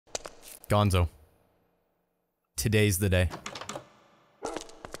Gonzo. Today's the day.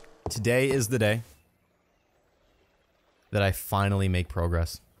 Today is the day that I finally make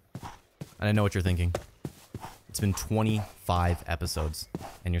progress. And I know what you're thinking. It's been 25 episodes,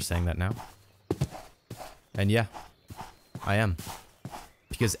 and you're saying that now? And yeah, I am.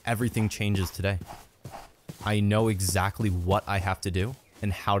 Because everything changes today. I know exactly what I have to do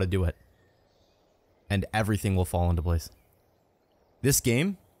and how to do it. And everything will fall into place. This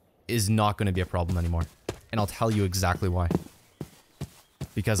game is not going to be a problem anymore. And I'll tell you exactly why.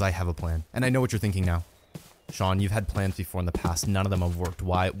 Because I have a plan. And I know what you're thinking now. Sean, you've had plans before in the past. None of them have worked.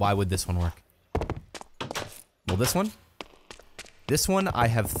 Why would this one work? Well, this one? This one I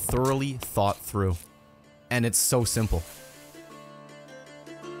have thoroughly thought through. And it's so simple.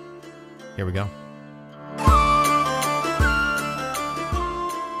 Here we go.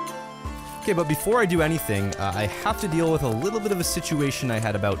 Okay, but before I do anything, I have to deal with a little bit of a situation I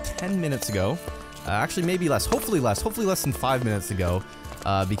had about 10 minutes ago. Actually, maybe less. Hopefully less than 5 minutes ago.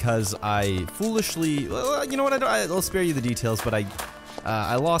 Because I foolishly, well, you know what, I'll spare you the details, but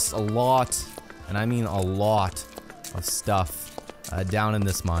I lost a lot, and I mean a lot, of stuff down in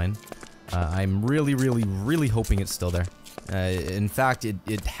this mine. I'm really hoping it's still there. In fact,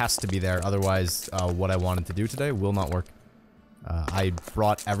 it has to be there, otherwise what I wanted to do today will not work. I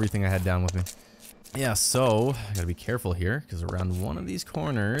brought everything I had down with me. Yeah, so, I gotta be careful here, because around one of these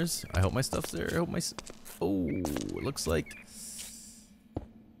corners, I hope my stuff's there, oh, it looks like...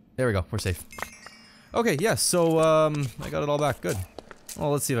 There we go, we're safe. Okay, yeah, so, I got it all back, good.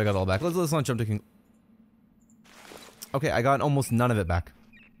 Well, let's see if I got it all back. Let's not jump to Okay, I got almost none of it back.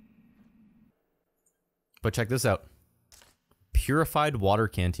 But check this out. Purified water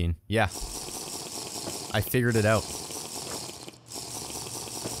canteen. Yeah. I figured it out.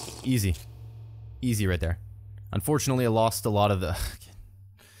 Easy. Easy right there. Unfortunately, I lost a lot of the...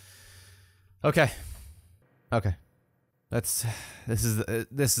 Okay. Okay. This is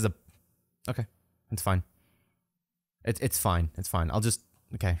a... Okay. It's fine. It's fine. It's fine. I'll just...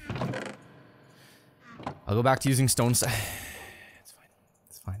 Okay. I'll go back to using stone... It's fine.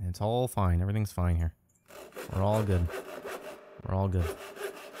 It's fine. It's all fine. Everything's fine here. We're all good. We're all good.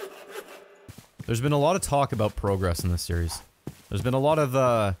 There's been a lot of talk about progress in this series. There's been a lot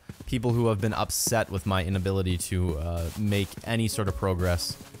of people who have been upset with my inability to make any sort of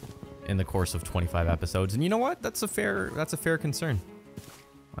progress in the course of 25 episodes, and you know what? That's a fair concern.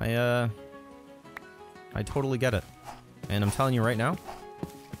 I totally get it, and I'm telling you right now,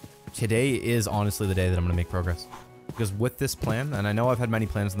 today is honestly the day that I'm gonna make progress, because with this plan, and I know I've had many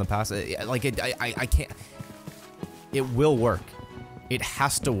plans in the past, I can't. It will work. It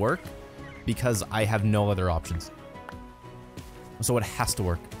has to work because I have no other options. So it has to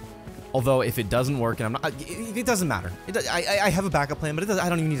work. Although if it doesn't work and I'm not, it doesn't matter. I have a backup plan, but I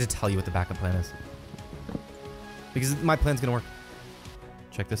don't even need to tell you what the backup plan is. Because my plan's gonna work.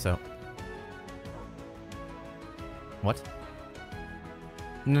 Check this out. What?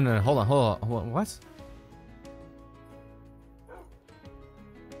 No, hold on, what?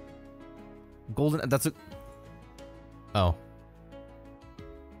 Golden, that's a... Oh.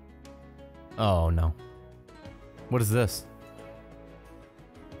 Oh no. What is this?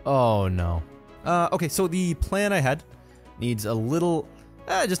 Oh no. Okay, so the plan I had needs a little,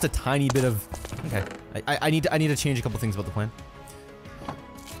 just a tiny bit of, okay. I need to change a couple things about the plan.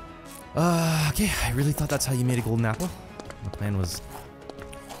 Okay, I really thought that's how you made a golden apple. The plan was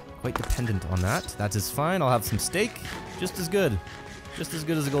quite dependent on that. That is fine, I'll have some steak. Just as good. Just as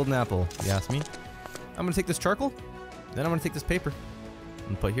good as a golden apple, if you ask me. I'm gonna take this charcoal, then I'm gonna take this paper,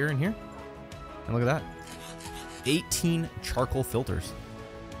 and put here and here. And look at that. 18 charcoal filters.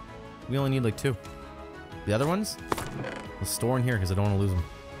 We only need like 2. The other ones, we'll store in here because I don't want to lose them.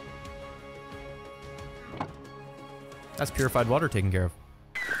 That's purified water taken care of.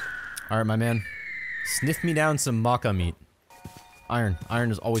 Alright, my man. Sniff me down some maca meat. Iron.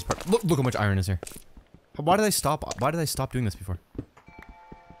 Iron is always part. Look how much iron is here. Why did I stop? Why did I stop doing this before?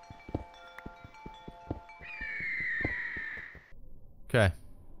 Okay.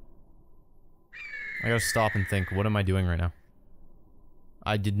 I gotta stop and think, what am I doing right now?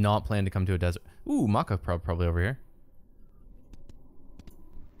 I did not plan to come to a desert. Ooh, maca probably over here.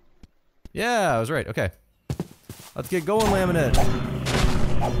 Yeah, I was right. Okay. Let's get going, laminate.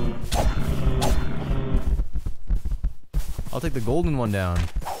 I'll take the golden one down.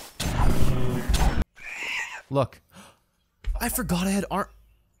 Look. I forgot I had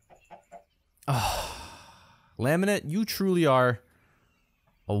Laminate, you truly are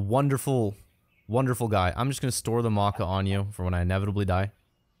a wonderful, wonderful guy. I'm just gonna store the maca on you for when I inevitably die.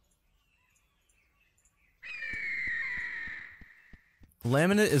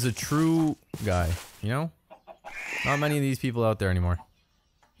 Laminate is a true guy, you know? Not many of these people out there anymore.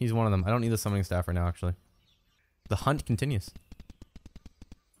 He's one of them. I don't need the summoning staff right now, actually. The hunt continues.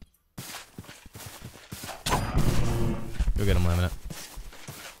 Go get him, Laminate.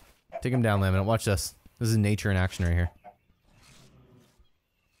 Take him down, Laminate. Watch this. This is nature in action right here.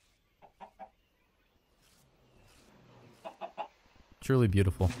 Truly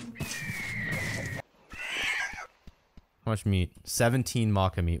beautiful. How much meat? 17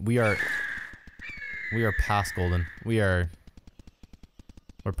 maca meat. We are past golden. We're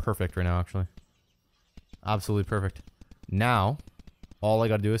perfect right now, actually. Absolutely perfect. Now, all I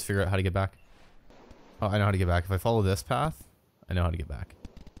gotta do is figure out how to get back. Oh, I know how to get back. If I follow this path, I know how to get back.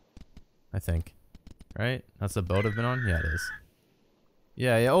 I think. Right? That's the boat I've been on? Yeah, it is.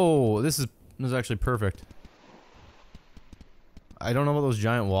 Yeah, yeah. Oh, this is actually perfect. I don't know about those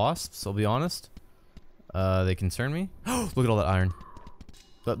giant wasps, I'll be honest. They concern me. Look at all that iron.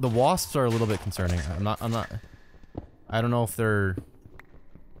 The wasps are a little bit concerning. I'm not I don't know if they're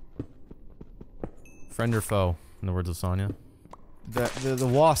friend or foe, in the words of Sonya. The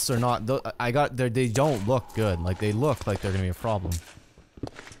wasps are not, they don't look good. Like, they look like they're gonna be a problem.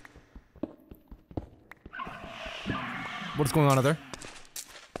 What's going on out there?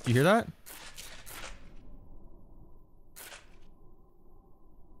 You hear that?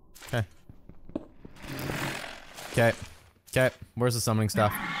 Okay. Okay. Okay. Where's the summoning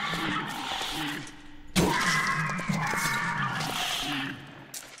staff?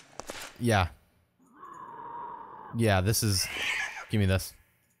 Yeah. Yeah, this is... Give me this.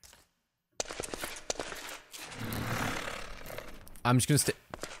 I'm just gonna stay...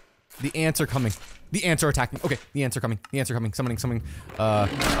 The ants are coming. The ants are attacking. Okay, the ants are coming. The ants are coming. Summoning.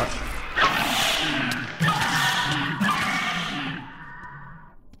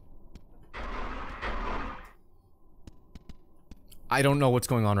 I don't know what's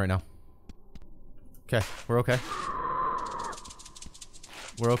going on right now. Okay, we're okay.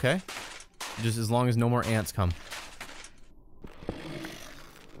 We're okay. Just as long as no more ants come.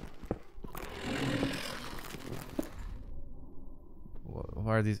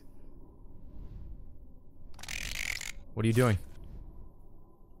 Why are these? What are you doing?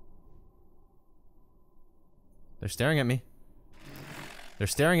 They're staring at me. They're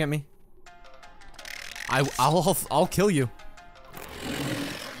staring at me. I'll kill you.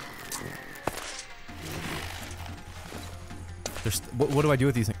 What do I do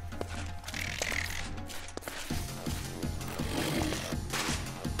with these things?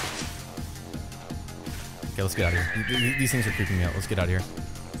 Okay, let's get out of here. These things are creeping me out. Let's get out of here.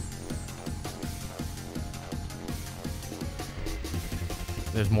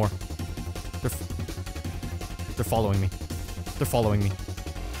 There's more. They're following me. They're following me.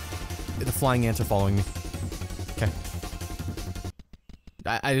 The flying ants are following me. Okay.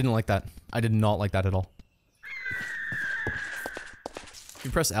 I didn't like that. I did not like that at all. You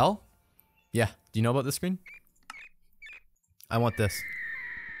press L? Yeah. Do you know about this screen? I want this.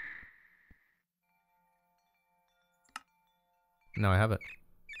 No, I have it.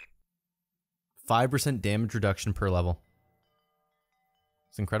 5% damage reduction per level.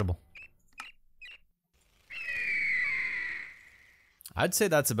 It's incredible. I'd say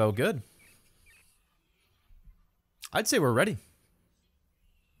that's about good. I'd say we're ready.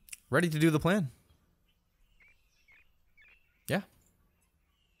 Ready to do the plan. Yeah.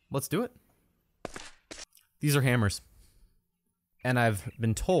 Let's do it. These are hammers. And I've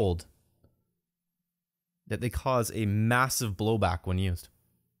been told that they cause a massive blowback when used.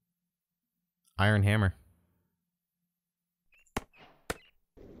 Iron hammer.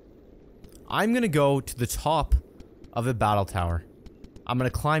 I'm gonna go to the top of the battle tower. I'm gonna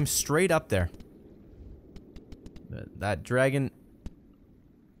climb straight up there. That dragon...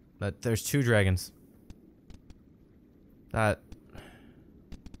 There's two dragons. I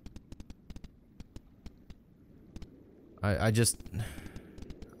just...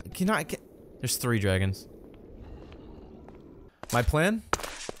 There's 3 dragons. My plan?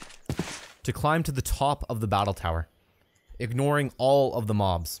 To climb to the top of the battle tower, ignoring all of the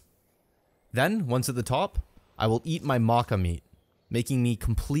mobs. Then, once at the top, I will eat my maca meat, making me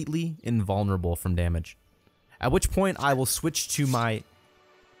completely invulnerable from damage. At which point, I will switch to my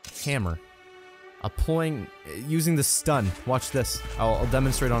hammer, using the stun. Watch this. I'll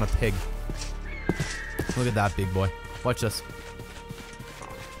demonstrate on a pig. Look at that big boy. Watch this.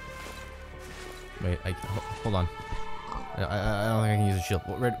 Wait, hold on. I don't think I can use a shield.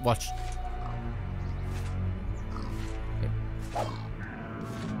 Watch.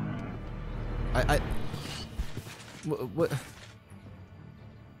 What?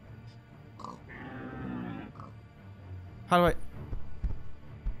 How do I?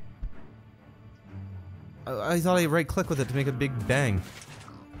 I thought I right click with it to make a big bang.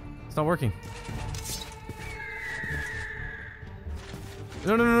 It's not working.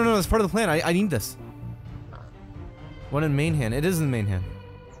 No, that's part of the plan. I need this. One in main hand. It is in the main hand.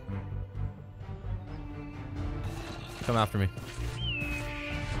 Come after me.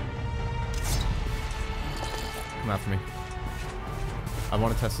 Come after me. I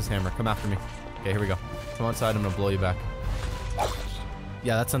want to test this hammer. Come after me. Okay, here we go. Come outside, I'm gonna blow you back.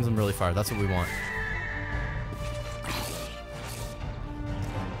 Yeah, that sends them really far. That's what we want.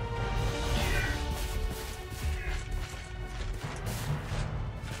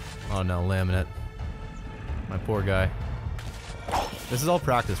 Oh no, laminate. My poor guy. This is all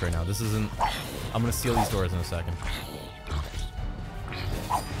practice right now. This isn't... I'm gonna seal these doors in a second.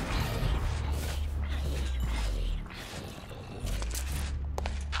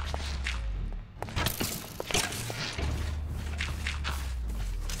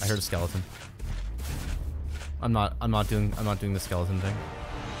 I heard a skeleton. I'm not doing the skeleton thing.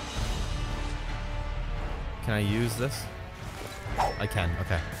 Can I use this? I can,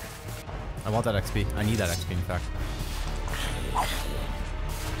 okay. I want that XP. I need that XP, in fact.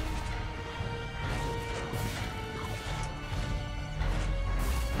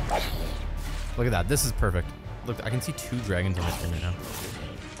 Look at that. This is perfect. Look, I can see 2 dragons on my screen right now.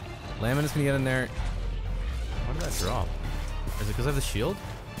 Laminate's gonna get in there. What did that drop? Is it because I have the shield?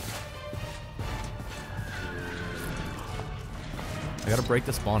 I gotta break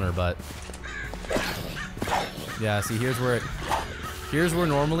the spawner, but... Yeah, see, here's where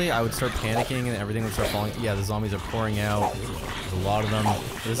normally I would start panicking and everything would start falling. Yeah, the zombies are pouring out. There's a lot of them.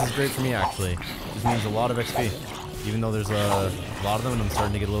 This is great for me, actually. This means a lot of XP. Even though there's a lot of them and I'm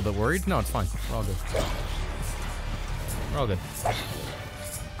starting to get a little bit worried. No, it's fine. We're all good. We're all good.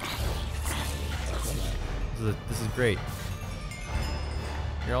 This is great.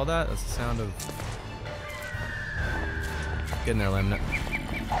 Hear all that? That's the sound of... Get in there, laminate.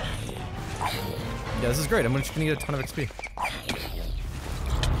 Yeah, this is great. I'm just gonna get a ton of XP.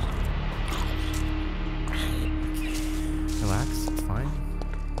 Relax. It's fine.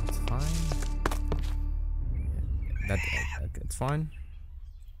 It's fine. It's fine.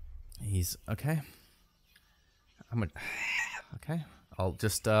 He's okay. Okay. I'll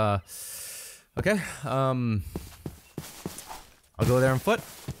just okay. I'll go there on foot.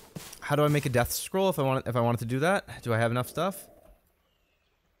 How do I make a death scroll if I wanted to do that? Do I have enough stuff?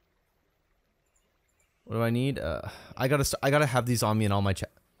 What do I need? I gotta have these on me in all my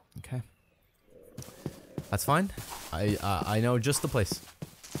chat. Okay. That's fine. I know just the place.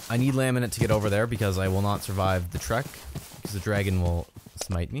 I need laminate to get over there because I will not survive the trek because the dragon will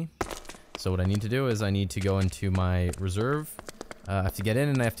smite me. So what I need to do is I need to go into my reserve. I have to get in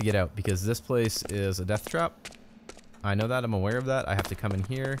and I have to get out because this place is a death trap. I know that. I'm aware of that. I have to come in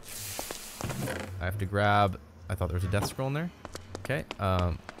here. I have to grab... I thought there was a death scroll in there. Okay.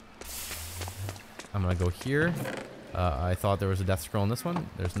 I'm gonna go here. I thought there was a death scroll in this one.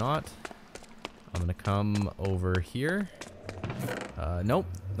 There's not. I'm gonna come over here. Nope.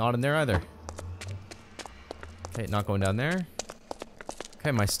 Not in there either. Okay, not going down there.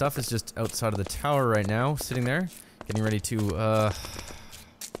 Okay, my stuff is just outside of the tower right now, sitting there, getting ready to,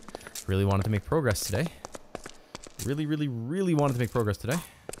 really wanted to make progress today. Really wanted to make progress today.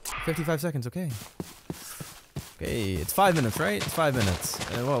 55 seconds, okay. Okay, it's 5 minutes, right? It's 5 minutes.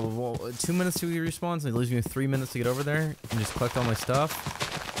 Well, 2 minutes to respawn, so it leaves me 3 minutes to get over there and just collect all my stuff.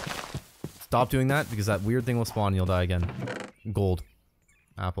 Stop doing that because that weird thing will spawn and you'll die again. Gold.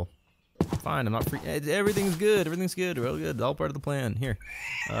 Apple. Fine, I'm not free. Everything's good. Everything's good. Real good. All part of the plan. Here.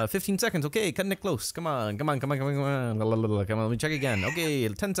 15 seconds. Okay, cutting it close. Come on. Come on. Let me check again. Okay,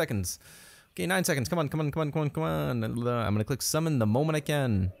 10 seconds. Okay, 9 seconds. Come on. I'm gonna click summon the moment I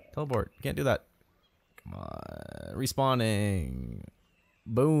can. Teleport. Can't do that. Come on. Respawning.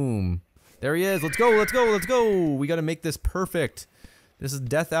 Boom. There he is. Let's go. We gotta make this perfect. This is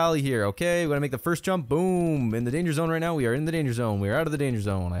Death Alley here, okay? We gotta make the first jump. Boom. In the danger zone right now. We are in the danger zone. We are out of the danger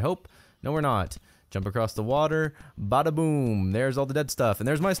zone, I hope. No, we're not. Jump across the water. Bada boom. There's all the dead stuff. And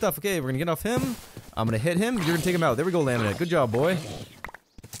there's my stuff. Okay, we're gonna get off him. I'm gonna hit him. You're gonna take him out. There we go, Laminate. Good job, boy.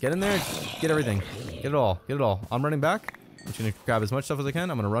 Get in there. Get everything. Get it all. I'm running back. I'm just gonna grab as much stuff as I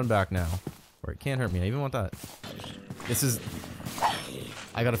can. I'm gonna run back now. Or it can't hurt me. I even want that. This is...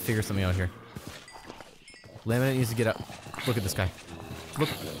 I gotta figure something out here. Laminate needs to get up. Look at this guy.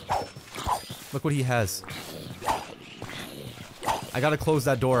 Look what he has. I gotta close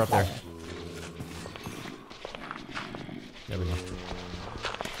that door up there. There we go.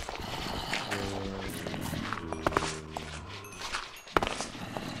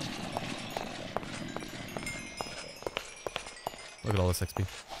 Look at all this XP.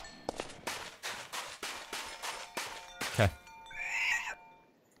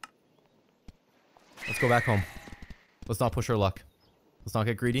 go back home. Let's not push our luck. Let's not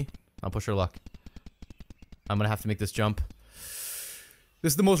get greedy. Not push our luck. I'm gonna have to make this jump.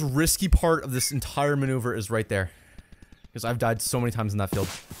 This is the most risky part of this entire maneuver is right there. Because I've died so many times in that field.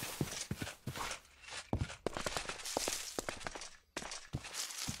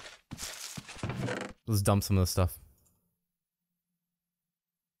 Let's dump some of this stuff.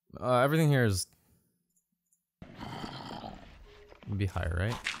 Everything here is... It'd be higher,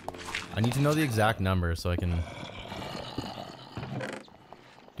 right? I need to know the exact number so I can...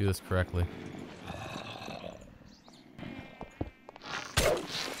 do this correctly.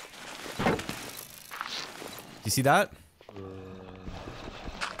 Do you see that?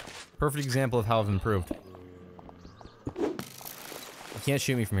 Perfect example of how I've improved. You can't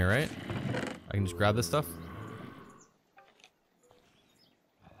shoot me from here, right? I can just grab this stuff.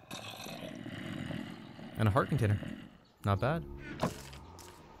 And a heart container. Not bad.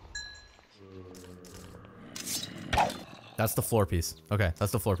 That's the floor piece. Okay,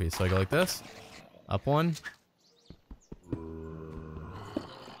 that's the floor piece. So I go like this. Up one.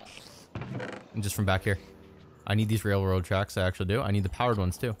 And just from back here. I need these railroad tracks, I actually do. I need the powered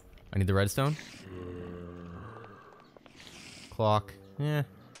ones too. I need the redstone. Clock. Yeah.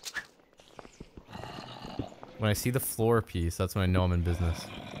 When I see the floor piece, that's when I know I'm in business.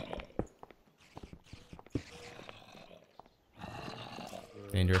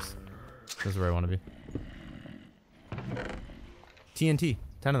 Dangerous. This is where I want to be. TNT.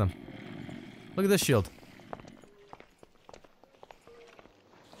 10 of them. Look at this shield.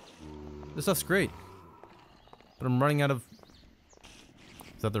 This stuff's great. But I'm running out of...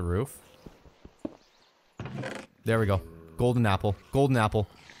 Is that the roof? There we go. Golden apple. Golden apple.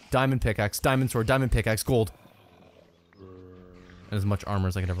 Diamond pickaxe. Diamond sword. Diamond pickaxe. Gold. And as much armor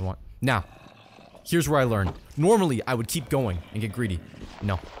as I could ever want. Now. Here's where I learned. Normally, I would keep going and get greedy.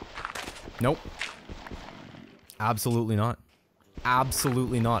 No. Nope. Absolutely not.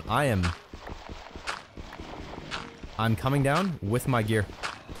 Absolutely not. I'm coming down with my gear.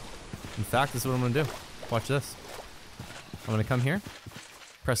 In fact, this is what I'm gonna do. Watch this. I'm gonna come here.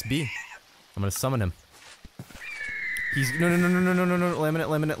 Press B. I'm gonna summon him. He's no.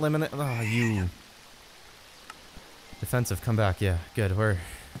 Laminate. Oh, you. Defensive. Come back. Yeah. Good. We're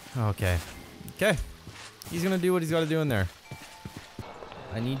okay. Okay. He's gonna do what he's got to do in there.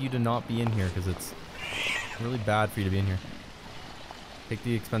 I need you to not be in here because it's really bad for you to be in here. Take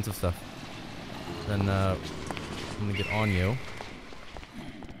the expensive stuff. Then I'm gonna get on you.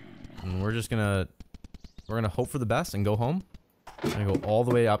 And we're gonna hope for the best and go home. I'm gonna go all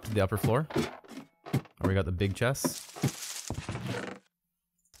the way up to the upper floor. Where we got the big chests.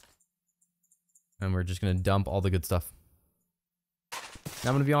 And we're just gonna dump all the good stuff.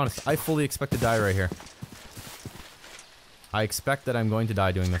 Now I'm gonna be honest, I fully expect to die right here. I expect that I'm going to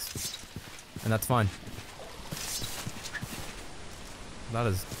die doing this. And that's fine. That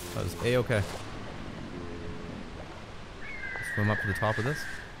is A-okay. Swim up to the top of this.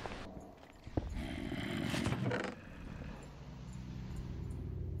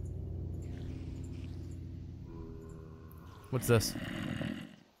 What's this?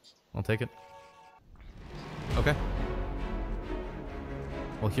 I'll take it. Okay.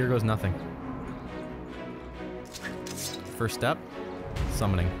 Well, here goes nothing. First step,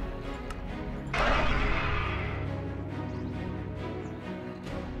 summoning.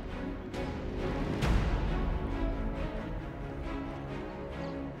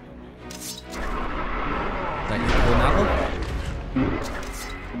 That you pull an apple.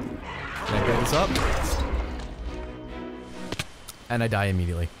 Can I build this up? And I die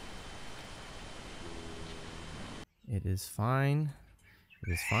immediately. It is fine.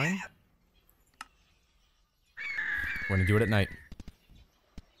 It is fine. We're gonna do it at night.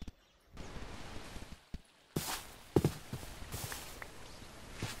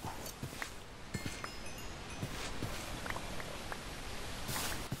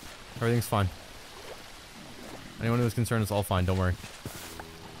 Everything's fine. Anyone who is concerned, it's all fine, don't worry.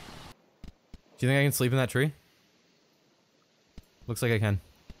 Do you think I can sleep in that tree? Looks like I can.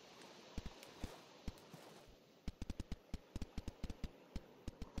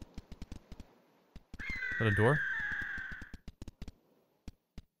 Is that a door?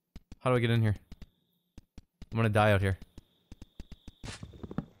 How do I get in here? I'm gonna die out here.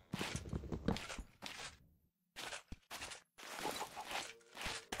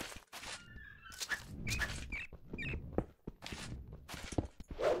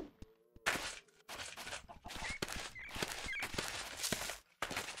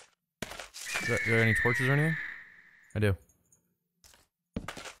 Are there any torches or anything? I do.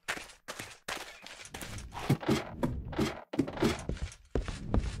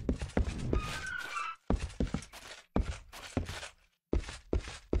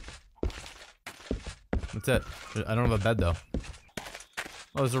 That's it. I don't have a bed though.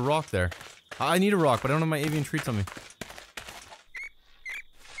 Oh, there's a rock there. I need a rock, but I don't have my avian treats on me.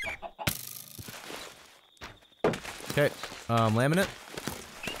 Okay, laminate.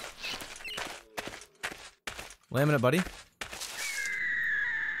 Laminate, buddy.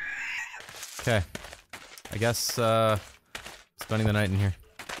 Okay. I guess, spending the night in here.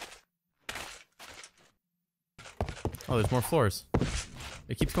 Oh, there's more floors.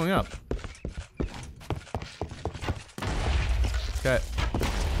 It keeps going up. Okay.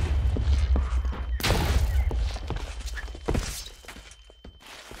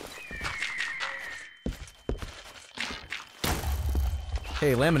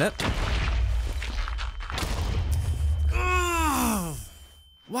 Hey, laminate. Ugh!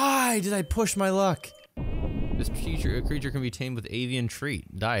 Why did I push my luck? This creature can be tamed with avian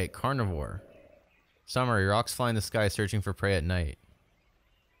treat. Diet, carnivore. Summary, rocks fly in the sky searching for prey at night.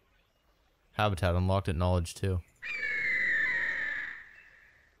 Habitat, unlocked at knowledge 2.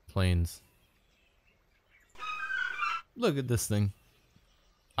 Plains. Look at this thing.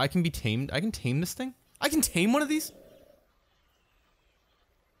 I can be tamed. I can tame this thing? I can tame one of these?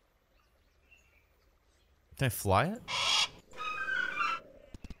 Can I fly it?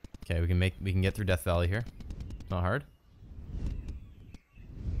 Okay, we can get through Death Valley here. Not hard.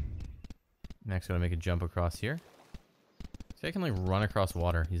 Next, gotta make a jump across here. See, I can like run across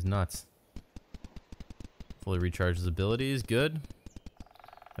water. He's nuts. Fully recharge his abilities. Good.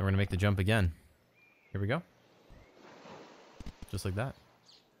 Then we're gonna make the jump again. Here we go. Just like that.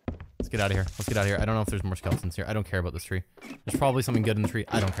 Let's get out of here. Let's get out of here. I don't know if there's more skeletons here. I don't care about this tree. There's probably something good in the tree.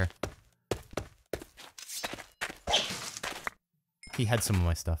 I don't care. He had some of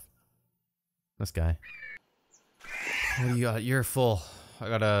my stuff. This guy. What do you got? You're full. I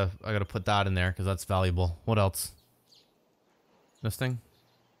gotta put that in there because that's valuable. What else? This thing?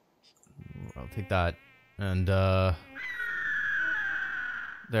 I'll take that. And there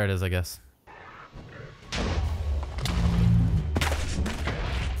it is, I guess.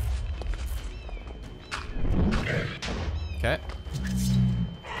 Okay.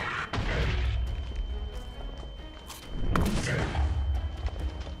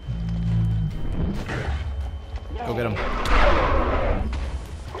 Go get him.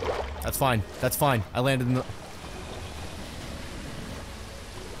 That's fine. That's fine. I landed in the...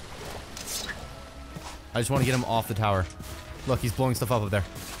 I just want to get him off the tower. Look, he's blowing stuff up there.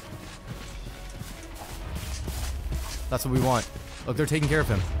 That's what we want. Look, they're taking care of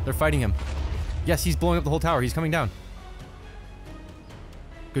him. They're fighting him. Yes, he's blowing up the whole tower. He's coming down.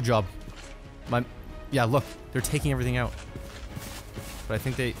 Good job. Yeah, look. They're taking everything out. But I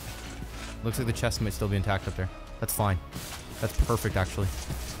think they... Looks like the chest might still be intact up there. That's fine. That's perfect, actually.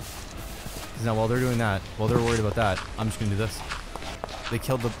 Because now while they're doing that, while they're worried about that, I'm just gonna do this. They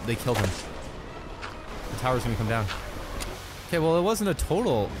killed him. The tower's gonna come down. Okay, well it wasn't a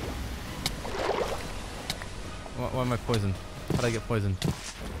total... Why am I poisoned? How'd I get poisoned?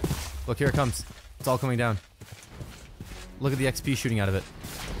 Look, here it comes. It's all coming down. Look at the XP shooting out of it.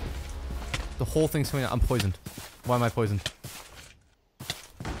 The whole thing's coming out. I'm poisoned. Why am I poisoned?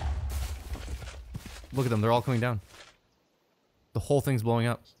 Look at them, they're all coming down. The whole thing's blowing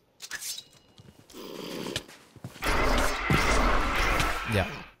up. Yeah,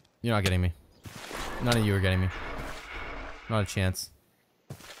 you're not getting me. None of you are getting me. Not a chance.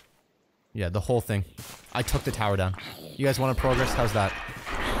 Yeah, the whole thing. I took the tower down. You guys want to progress? How's that?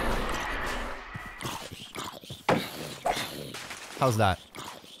 How's that?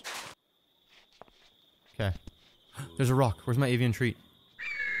 Okay. There's a rock. Where's my avian treat?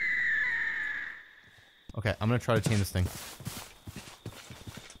 Okay, I'm gonna try to tame this thing.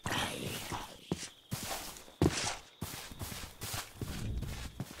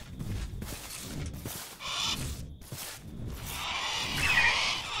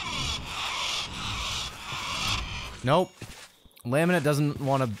 Nope. Laminate doesn't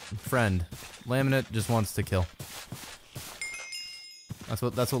want a friend. Laminate just wants to kill. That's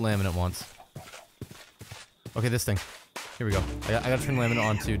what Laminate wants. Okay, this thing. Here we go. I gotta turn Laminate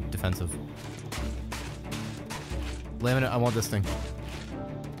on to defensive. Laminate, I want this thing.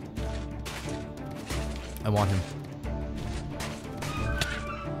 I want him.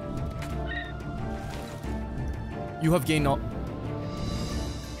 You have gained all...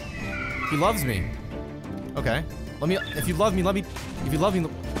 He loves me. Okay. Let me... If you love me, let me... If you love me...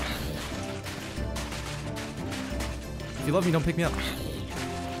 If you love me, don't pick me up.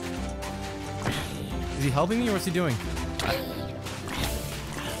 Is he helping me or what's he doing?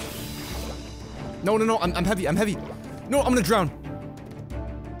 No, I'm heavy, I'm heavy. No, I'm gonna drown.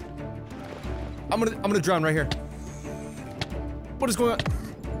 I'm gonna drown right here. What is going on?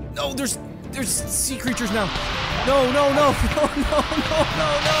 No, there's... There's sea creatures now. No, no, no, no, no, no, no,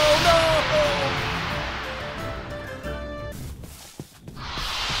 no, no.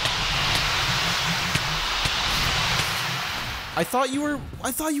 I thought you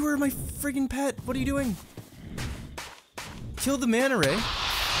were my friggin' pet. What are you doing? Kill the manta ray.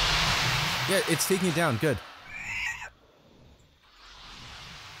 Yeah, it's taking it down. Good.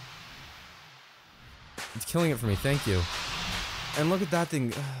 It's killing it for me. Thank you. And look at that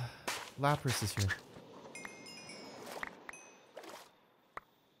thing. Lapras is here.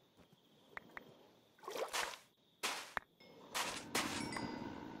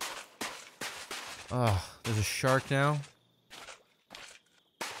 Oh, there's a shark now.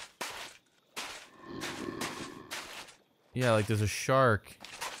 Yeah, like there's a shark.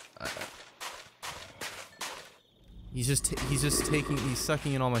 He's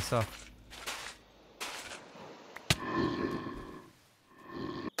sucking in all my stuff.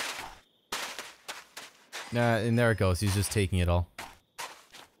 Nah, and there it goes. He's just taking it all.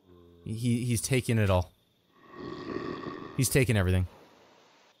 He's taking it all. He's taking everything.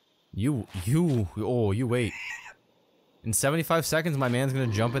 You wait. In 75 seconds, my man's gonna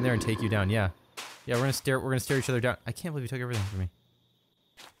jump in there and take you down. Yeah. Yeah, we're gonna stare each other down. I can't believe you took everything from me.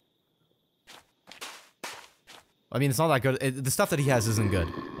 I mean, it's not that good. The stuff that he has isn't good.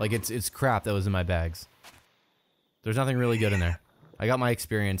 Like, it's crap that was in my bags. There's nothing really good in there. I got my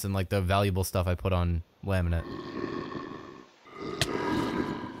experience and, like, the valuable stuff I put on laminate.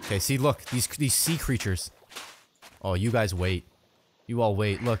 Okay, see, look. These sea creatures. Oh, you guys wait. You all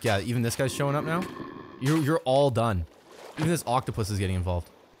wait. Look, yeah, even this guy's showing up now. You're all done. Even this octopus is getting involved.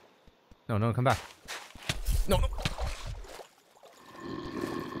 No, no, come back. No, no.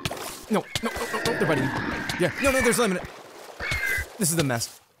 No, no, no, no, no, they're biting me. Yeah, no, no, there's laminate. This is a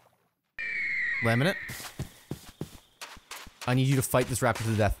mess. Laminate? I need you to fight this raptor to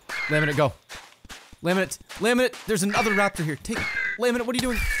the death. Laminate, go. Laminate, laminate, there's another raptor here. Take it. Laminate, what are you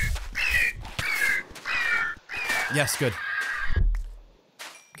doing? Yes, good.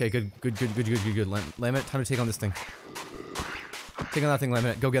 Okay, good. Laminate, time to take on this thing. Take on that thing,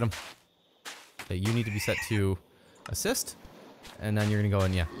 Laminate. Go get him. Okay, you need to be set to assist. And then you're gonna go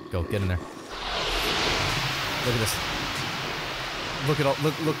and, yeah, go, get in there. Look at this. Look at all,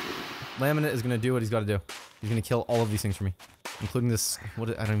 look. Laminate is gonna do what he's gotta do. He's gonna kill all of these things for me. Including this, I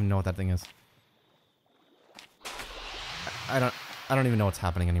don't even know what that thing is. I don't even know what's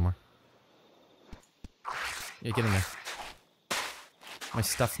happening anymore. Yeah, get in there. My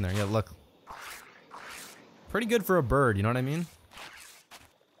stuff's in there, yeah, look. Pretty good for a bird, you know what I mean?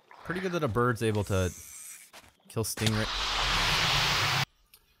 Pretty good that a bird's able to kill stingray.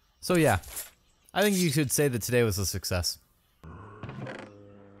 So yeah, I think you could say that today was a success.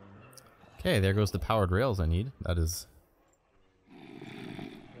 Okay, there goes the powered rails I need. That is...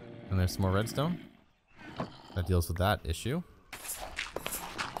 And there's some more redstone. That deals with that issue.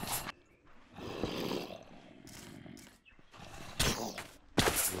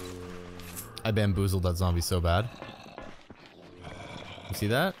 I bamboozled that zombie so bad. You see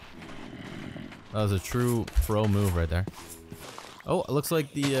that? That was a true pro move right there. Oh, it looks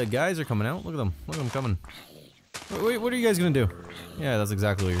like the guys are coming out. Look at them. Look at them coming. Wait, what are you guys gonna do? Yeah, that's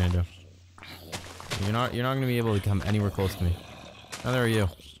exactly what you're gonna do. You're not gonna be able to come anywhere close to me. Neither are you.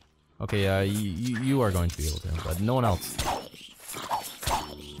 Okay, you are going to be able to, but no one else.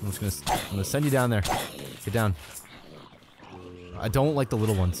 I'm gonna send you down there. Get down. I don't like the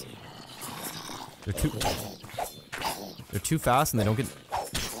little ones. They're too fast and they don't get.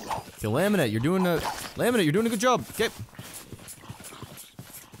 Okay, Laminate, you're doing a good job. Okay.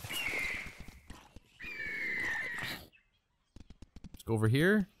 Let's go over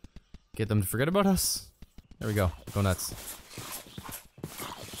here. Get them to forget about us. There we go. Go nuts.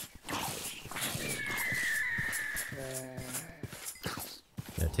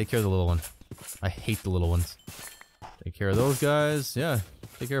 Yeah, take care of the little one. I hate the little ones. Take care of those guys. Yeah,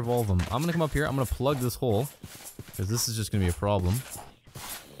 take care of all of them. I'm gonna come up here. I'm gonna plug this hole because this is just gonna be a problem.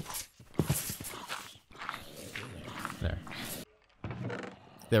 There.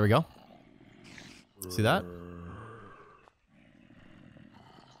 There we go. See that?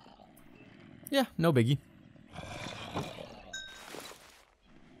 Yeah, no biggie.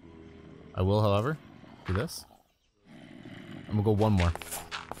 I will, however, do this. I'm gonna go one more.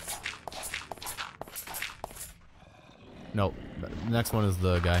 No, the next one is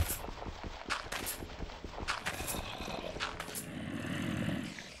the guy.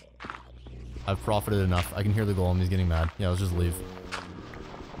 I've profited enough. I can hear the golem. He's getting mad. Yeah, let's just leave.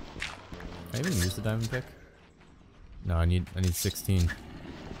 Can I even use the diamond pick? No, I need 16.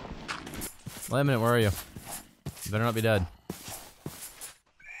 Laminate, where are you? You better not be dead.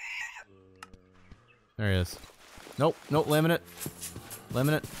 There he is. Nope, nope, laminate.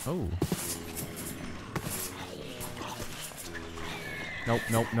 Laminate. Oh. Nope,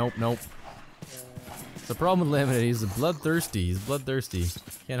 nope, nope, nope. The problem with laminate, he's bloodthirsty. He's bloodthirsty.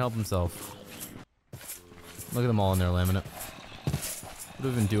 Can't help himself. Look at them all in there, laminate. What do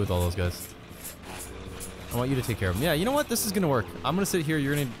we even do with all those guys? I want you to take care of them. Yeah, you know what? This is gonna work. I'm gonna sit here.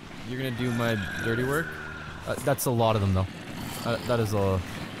 You're gonna do my dirty work. That's a lot of them, though.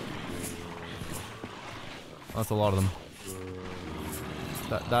 That's a lot of them.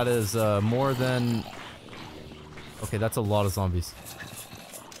 That is more than. Okay, that's a lot of zombies.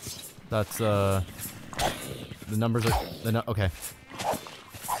 That's the numbers are okay.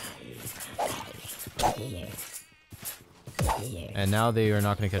 And now they are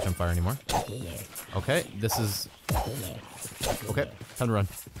not going to catch on fire anymore. Okay, this is okay. Time to run.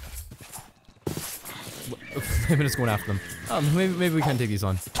 I'm just going after them. Oh, maybe we can take these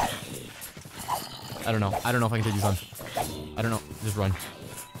on. I don't know. I don't know if I can take these on. I don't know. Just run.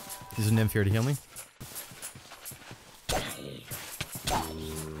 There's a nymph here to heal me.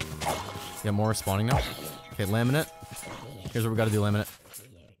 Yeah, more spawning now. Okay, laminate. Here's what we gotta do, laminate.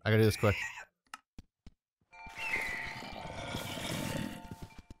 I gotta do this quick.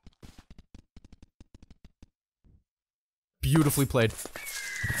 Beautifully played.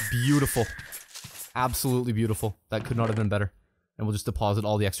 Beautiful. Absolutely beautiful. That could not have been better. And we'll just deposit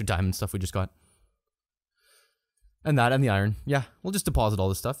all the extra diamond stuff we just got. And that and the iron. Yeah, we'll just deposit all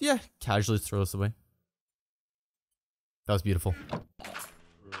this stuff. Yeah, casually throw this away. That was beautiful.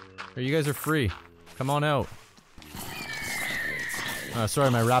 Here, you guys are free. Come on out.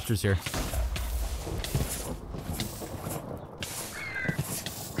 Sorry, my raptor's here.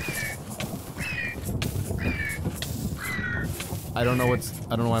 I don't know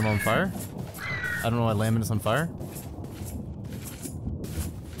why I'm on fire. I don't know why laminate's on fire.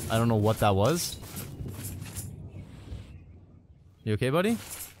 I don't know what that was. You okay, buddy?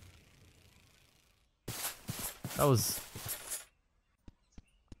 That was...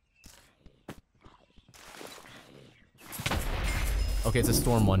 Okay, it's a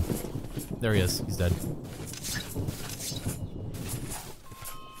storm one. There he is. He's dead.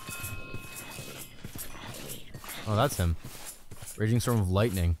 Oh, that's him. Raging storm of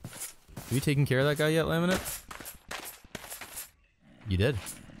lightning. Have you taken care of that guy yet, laminate? You did.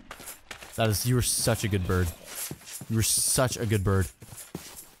 That is... You were such a good bird. You were such a good bird.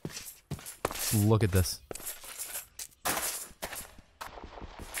 Look at this.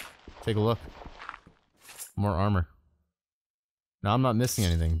 Take a look. More armor. Now, I'm not missing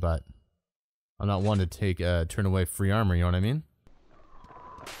anything, but I'm not one to take, turn away free armor, you know what I mean?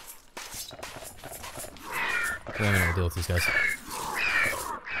 I'm gonna deal with these guys.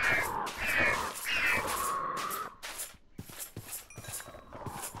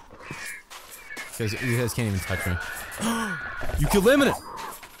 You guys can't even touch me. You killed laminate!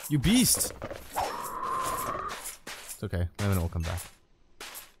 You beast! It's okay, laminate will come back.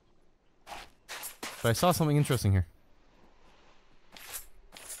 But I saw something interesting here.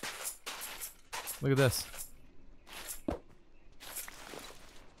 Look at this.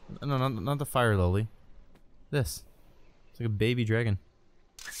 No, not the fire lily. This. It's like a baby dragon.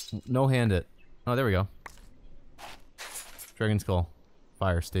 No hand it. Oh, there we go. Dragon skull.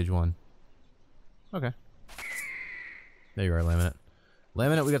 Fire, stage 1. Okay. There you are, laminate.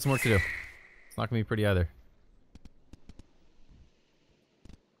 Laminate, we got some work to do. It's not gonna be pretty either.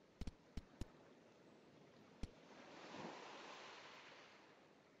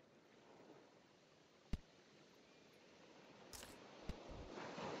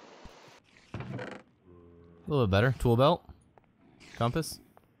 A little bit better. Tool belt. Compass.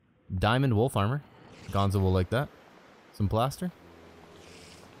 Diamond wolf armor. Gonzo will like that. Some plaster.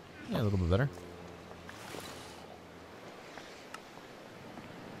 Yeah, a little bit better.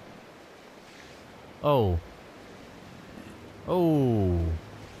 Oh. Oh.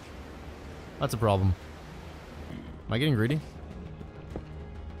 That's a problem. Am I getting greedy?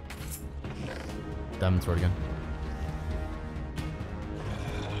 Diamond sword again.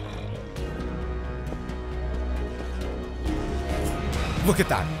 Look at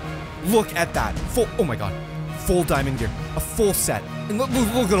that. Look at that. Full, oh my god. Full diamond gear. A full set. And look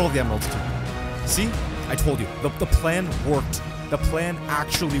at all the emeralds too. See? I told you. The plan worked. The plan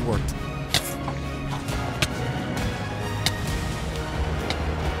actually worked.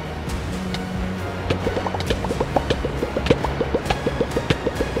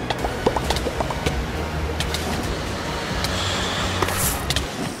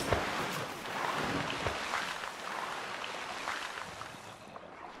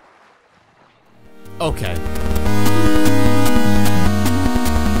 Okay.